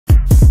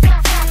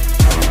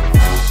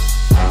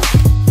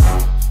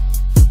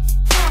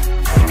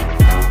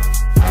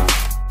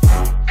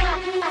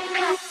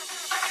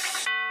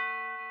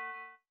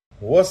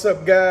What's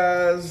up,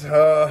 guys?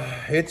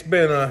 It's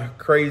been a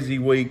crazy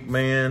week,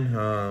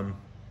 man.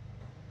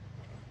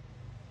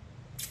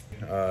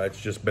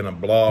 It's just been a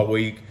blah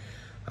week.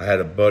 I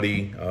had a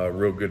buddy, a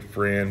real good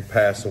friend,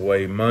 pass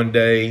away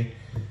Monday,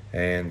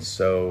 and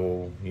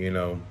so, you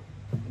know,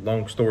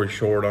 long story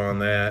short on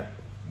that,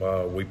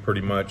 we pretty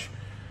much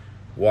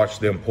watched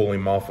them pull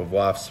him off of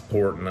life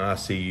support in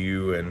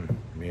ICU, and,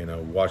 you know,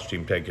 watched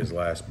him take his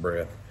last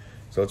breath.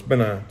 So it's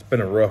been a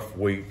rough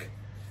week.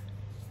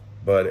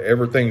 But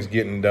everything's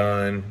getting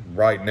done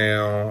right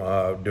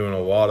now. Doing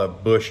a lot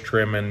of bush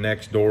trimming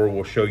next door.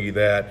 We'll show you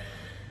that.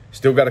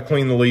 Still got to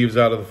clean the leaves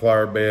out of the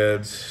flower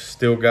beds.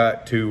 Still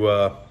got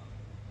to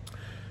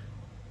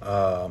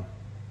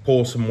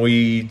pull some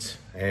weeds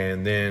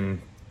and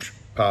then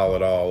pile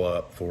it all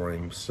up for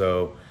him.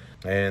 So,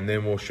 and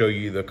then we'll show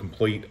you the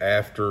complete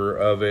after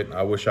of it.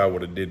 I wish I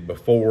would have did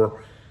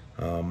before.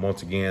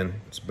 Once again,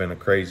 it's been a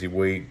crazy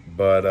week,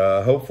 but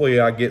hopefully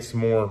I get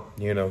some more,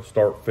 you know,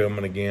 start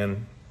filming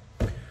again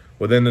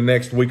within the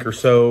next week or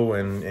so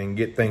and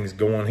get things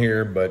going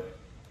here. But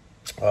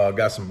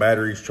got some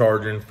batteries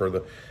charging for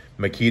the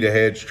Makita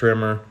hedge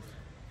trimmer,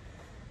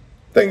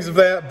 things of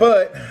that.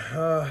 But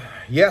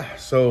yeah,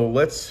 so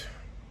let's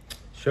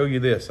show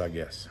you this, I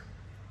guess.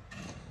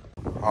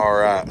 All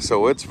right,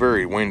 so it's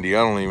very windy. I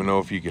don't even know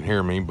if you can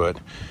hear me, but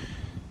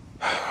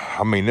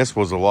I mean, this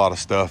was a lot of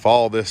stuff.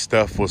 All this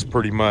stuff was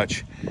pretty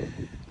much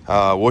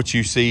what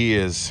you see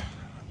is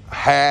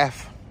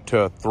half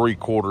to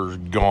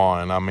 3/4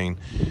 gone. I mean,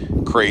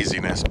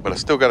 craziness. But I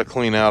still got to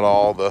clean out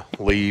all the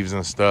leaves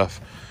and stuff,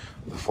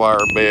 the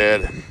flower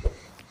bed,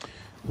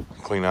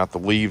 clean out the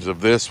leaves of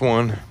this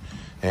one,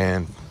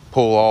 and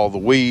pull all the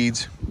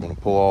weeds. I'm gonna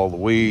pull all the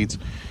weeds,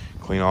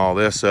 clean all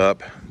this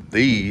up.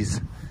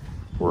 These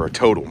were a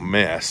total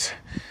mess.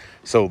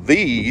 So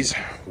these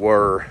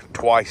were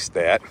twice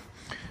that.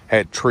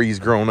 Had trees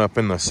grown up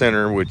in the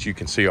center, which you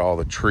can see all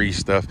the tree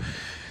stuff.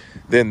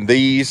 Then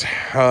these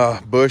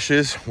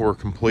bushes were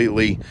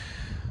completely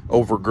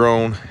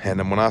overgrown. And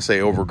then when I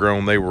say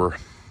overgrown, they were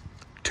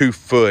 2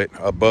 foot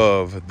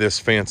above this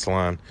fence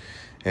line.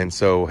 And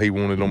so he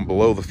wanted them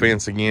below the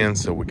fence again.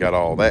 So we got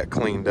all that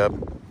cleaned up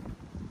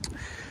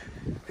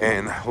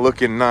and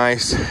looking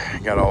nice.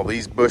 Got all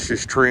these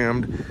bushes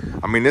trimmed.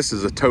 I mean, this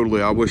is a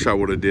totally, I wish I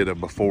would have did a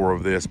before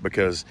of this,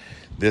 because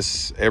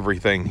this,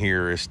 everything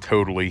here is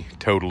totally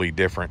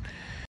different.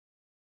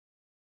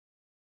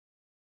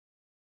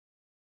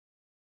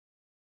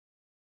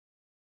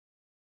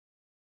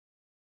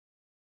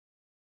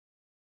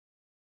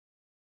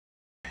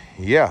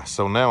 Yeah,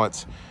 so now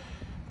it's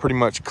pretty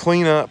much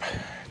cleanup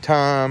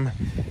time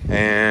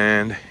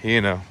and,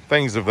 you know,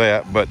 things of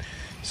that. But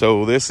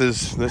so this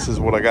is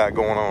what I got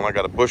going on. I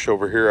got a bush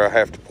over here I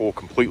have to pull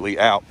completely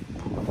out,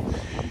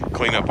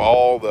 clean up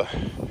all the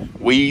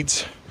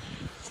weeds.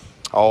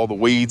 All the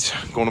weeds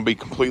going to be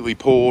completely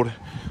pulled.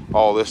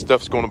 All this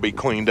stuff's going to be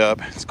cleaned up.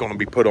 It's going to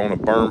be put on a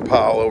burn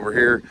pile over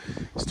here.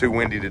 It's too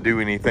windy to do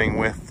anything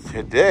with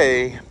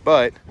today,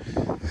 but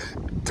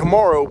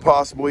tomorrow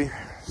possibly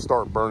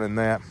start burning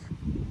that.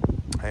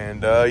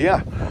 And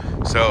yeah,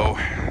 so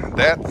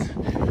that's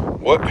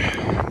what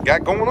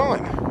got going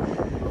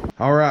on.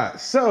 All right,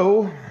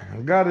 so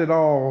I've got it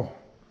all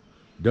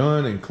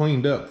done and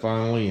cleaned up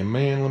finally, and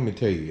man, let me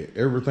tell you,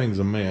 everything's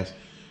a mess.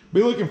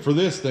 Be looking for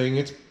this thing.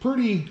 It's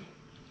pretty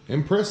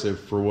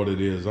impressive for what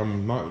it is.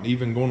 I'm not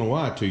even going to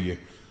lie to you,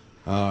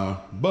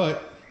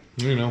 but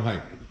you know, hey.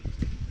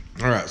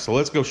 All right, so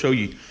let's go show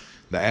you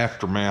the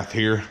aftermath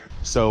here.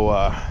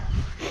 So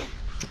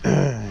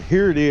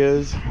here it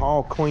is,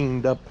 all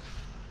cleaned up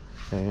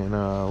and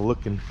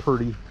looking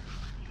pretty.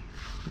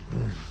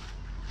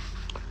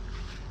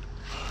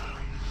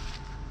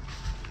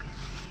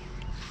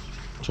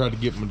 Tried to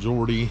get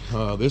majority.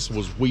 This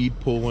was weed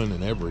pulling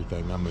and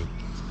everything. I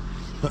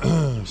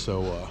mean,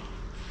 so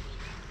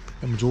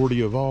the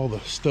majority of all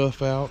the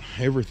stuff out,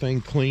 everything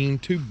clean.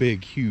 2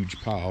 big,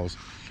 huge piles.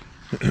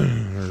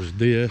 There's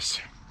this,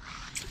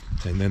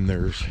 and then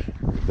there's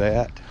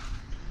that,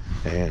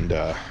 and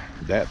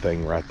that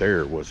thing right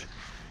there was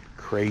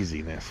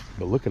craziness.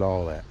 But look at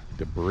all that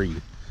debris,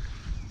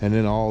 and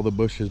then all the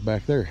bushes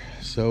back there.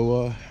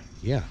 So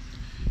yeah,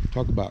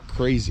 talk about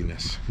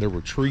craziness. There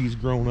were trees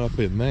grown up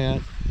in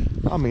that.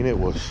 I mean, it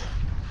was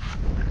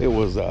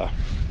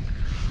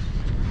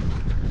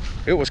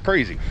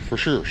crazy for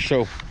sure.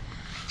 So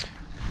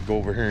go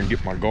over here and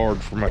get my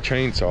guard for my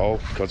chainsaw,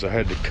 because I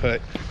had to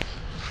cut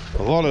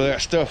a lot of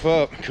that stuff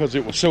up because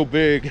it was so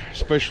big,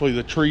 especially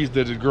the trees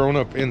that had grown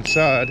up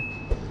inside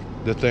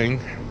the thing.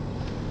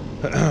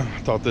 I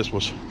thought this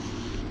was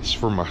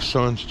for my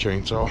son's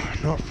chainsaw,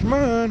 not for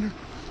mine.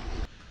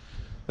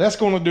 That's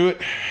going to do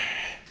it.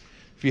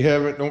 If you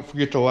haven't, don't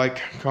forget to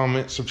like,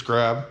 comment,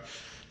 subscribe.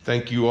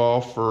 Thank you all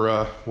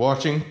for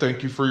watching.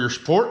 Thank you for your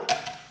support.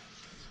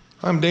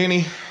 I'm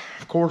Danny,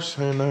 of course,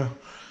 and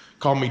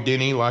call me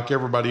Denny like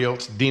everybody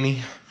else,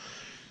 Denny.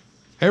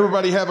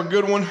 Everybody have a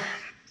good one.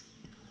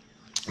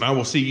 And I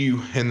will see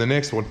you in the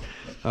next one.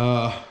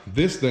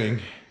 This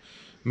thing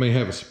may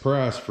have a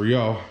surprise for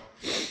y'all,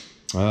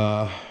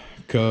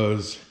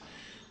 because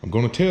I'm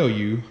going to tell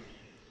you,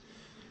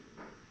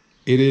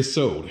 it is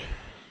sold.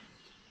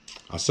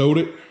 I sold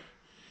it.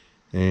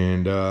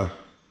 And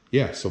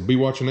yeah, so be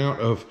watching out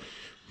of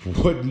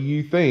what do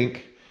you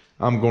think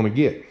I'm going to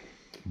get,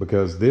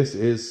 because this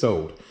is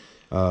sold.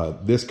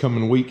 This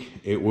coming week,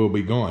 it will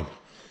be gone.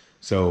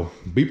 So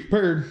be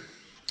prepared.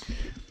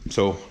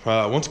 So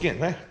once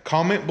again,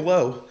 comment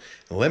below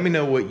and let me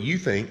know what you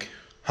think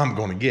I'm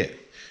going to get,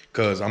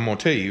 because I'm going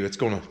to tell you, it's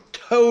going to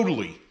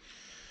totally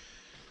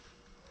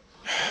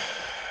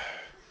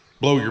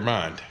blow your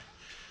mind.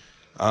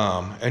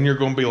 And you're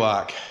going to be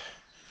like,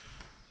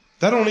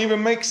 that don't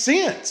even make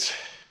sense.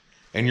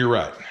 And you're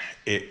right,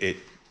 it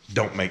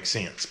don't make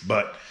sense,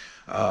 but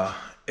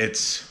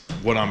it's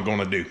what I'm going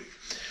to do.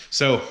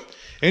 So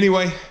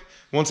anyway,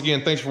 once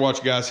again, thanks for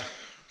watching, guys.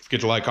 Don't forget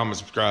to like, comment,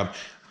 subscribe.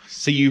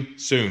 See you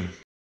soon.